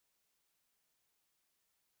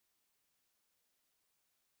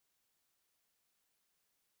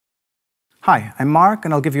Hi, I'm Mark,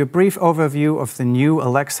 and I'll give you a brief overview of the new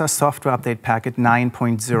Alexa software update packet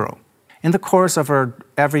 9.0. In the course of our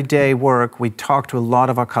everyday work, we talk to a lot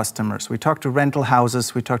of our customers. We talk to rental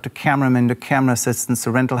houses, we talk to cameramen, to camera assistants, to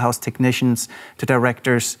rental house technicians, to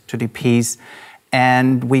directors, to DPs,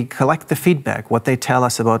 and we collect the feedback, what they tell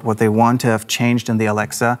us about what they want to have changed in the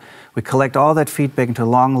Alexa. We collect all that feedback into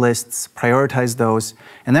long lists, prioritize those,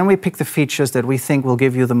 and then we pick the features that we think will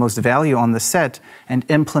give you the most value on the set and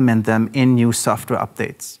implement them in new software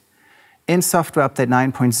updates. In Software Update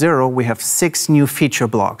 9.0, we have 6 new feature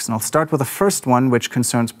blocks, and I'll start with the first one, which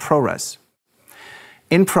concerns ProRes.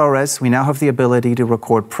 In ProRes, we now have the ability to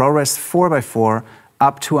record ProRes 4x4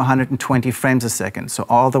 up to 120 frames a second, so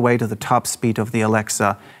all the way to the top speed of the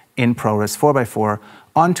Alexa in ProRes 4x4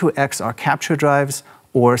 onto XR capture drives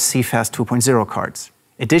or CFast 2.0 cards.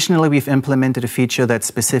 Additionally, we've implemented a feature that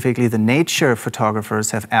specifically the nature photographers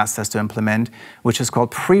have asked us to implement, which is called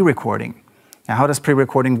pre-recording. Now, how does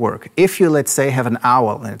pre-recording work? If you, let's say, have an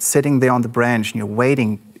owl and it's sitting there on the branch and you're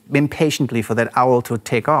waiting impatiently for that owl to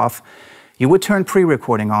take off, you would turn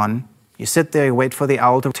pre-recording on. You sit there, you wait for the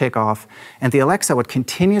owl to take off, and the Alexa would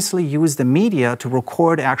continuously use the media to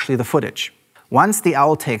record actually the footage. Once the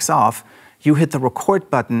owl takes off, you hit the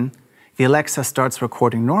record button, the Alexa starts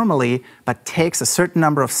recording normally, but takes a certain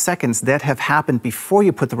number of seconds that have happened before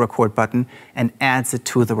you put the record button and adds it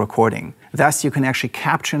to the recording. Thus, you can actually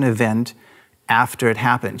capture an event after it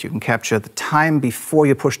happened. You can capture the time before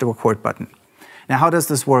you push the record button. Now, how does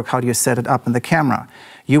this work? How do you set it up in the camera?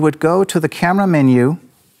 You would go to the camera menu,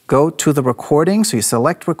 go to the recording, so you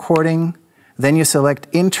select recording, then you select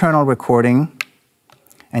internal recording,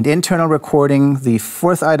 and internal recording, the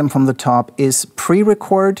 4th item from the top is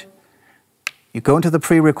pre-record. You go into the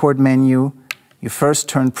pre-record menu, you first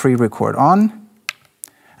turn pre-record on,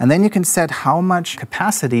 and then you can set how much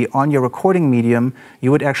capacity on your recording medium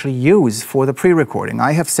you would actually use for the pre-recording.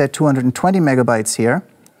 I have set 220 megabytes here.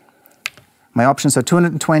 My options are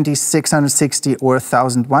 220, 660, or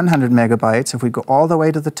 1100 megabytes. If we go all the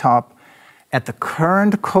way to the top, at the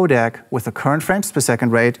current codec with the current frames per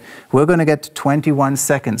second rate, we're going to get 21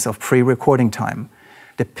 seconds of pre-recording time.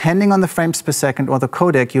 Depending on the frames per second or the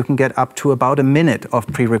codec, you can get up to about a minute of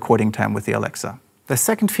pre-recording time with the Alexa. The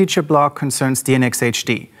second feature block concerns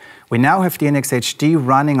DNxHD. We now have DNxHD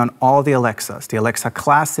running on all the Alexas, the Alexa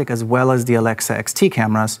Classic as well as the Alexa XT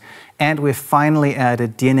cameras, and we've finally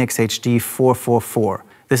added DNxHD 444.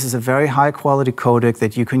 This is a very high quality codec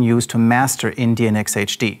that you can use to master in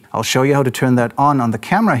DNxHD. I'll show you how to turn that on the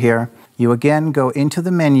camera here. You again go into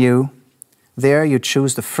the menu. There you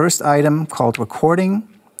choose the first item called recording.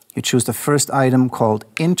 You choose the first item called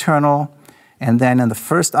internal. And then in the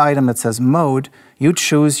first item that says mode, you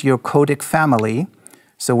choose your codec family.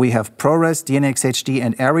 So we have ProRes, DNxHD,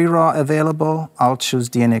 and ARRI RAW available. I'll choose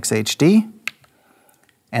DNxHD.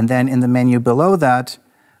 And then in the menu below that,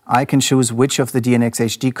 I can choose which of the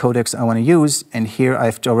DNxHD codecs I want to use. And here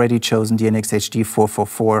I've already chosen DNxHD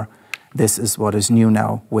 444. This is what is new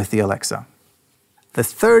now with the Alexa. The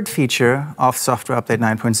third feature of Software Update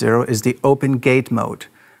 9.0 is the Open Gate mode.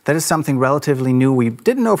 That is something relatively new. We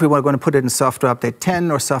didn't know if we were going to put it in Software Update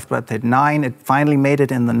 10 or Software Update 9. It finally made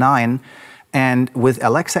it in the 9. And with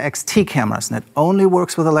Alexa XT cameras, and it only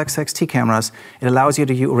works with Alexa XT cameras, it allows you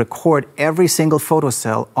to record every single photo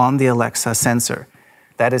cell on the Alexa sensor.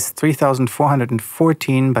 That is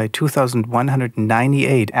 3,414 by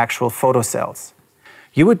 2,198 actual photo cells.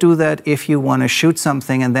 You would do that if you want to shoot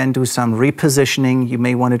something and then do some repositioning. You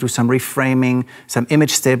may want to do some reframing, some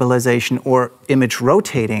image stabilization, or image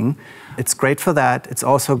rotating. It's great for that. It's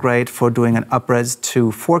also great for doing an upres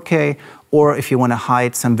to 4K, or if you want to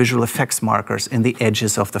hide some visual effects markers in the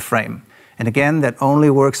edges of the frame. And again, that only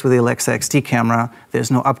works with the Alexa XT camera.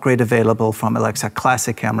 There's no upgrade available from Alexa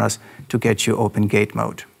Classic cameras to get you Open Gate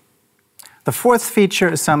mode. The fourth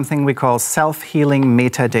feature is something we call self-healing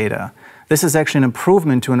metadata. This is actually an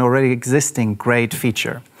improvement to an already existing great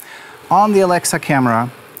feature. On the Alexa camera,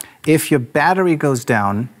 if your battery goes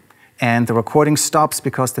down and the recording stops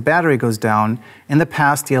because the battery goes down, in the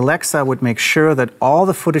past the Alexa would make sure that all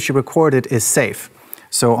the footage you recorded is safe.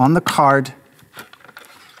 So on the card,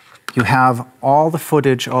 you have all the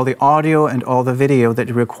footage, all the audio and all the video that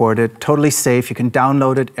you recorded, totally safe. You can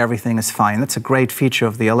download it, everything is fine. That's a great feature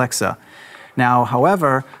of the Alexa. Now,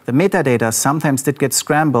 however, the metadata sometimes did get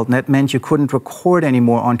scrambled, and that meant you couldn't record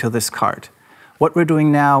anymore onto this card. What we're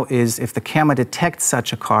doing now is, if the camera detects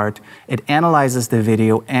such a card, it analyzes the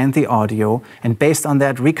video and the audio, and based on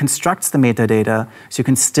that reconstructs the metadata, so you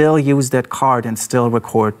can still use that card and still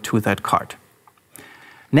record to that card.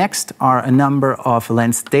 Next are a number of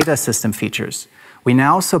lens data system features. We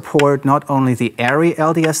now support not only the ARRI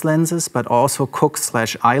LDS lenses, but also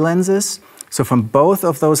Cooke/I lenses. So from both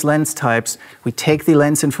of those lens types, we take the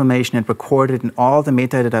lens information and record it in all the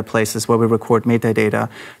metadata places where we record metadata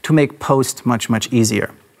to make post much, much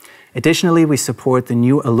easier. Additionally, we support the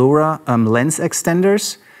new Allura lens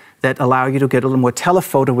extenders that allow you to get a little more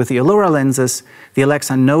telephoto with the Allura lenses. The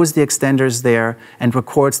Alexa knows the extenders there and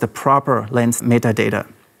records the proper lens metadata.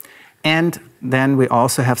 And then we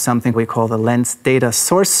also have something we call the lens data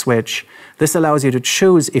source switch. This allows you to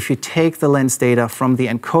choose if you take the lens data from the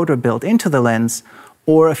encoder built into the lens,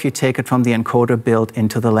 or if you take it from the encoder built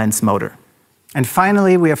into the lens motor. And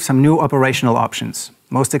finally, we have some new operational options.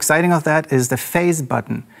 Most exciting of that is the phase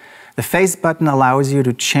button. The phase button allows you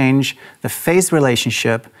to change the phase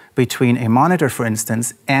relationship between a monitor, for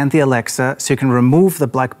instance, and the Alexa, so you can remove the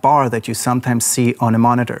black bar that you sometimes see on a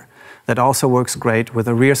monitor. That also works great with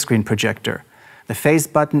a rear screen projector. The phase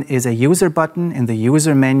button is a user button. In the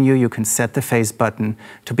user menu, you can set the phase button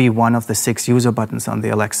to be one of the 6 user buttons on the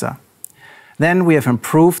Alexa. Then we have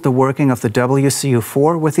improved the working of the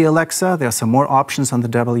WCU4 with the Alexa. There are some more options on the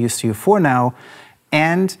WCU4 now.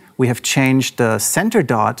 And we have changed the center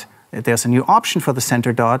dot. There's a new option for the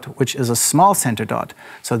center dot, which is a small center dot.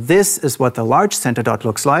 So this is what the large center dot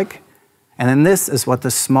looks like. And then this is what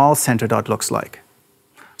the small center dot looks like.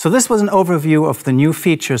 So this was an overview of the new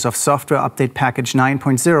features of Software Update Package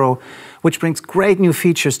 9.0, which brings great new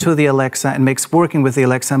features to the Alexa and makes working with the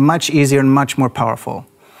Alexa much easier and much more powerful.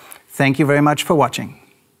 Thank you very much for watching.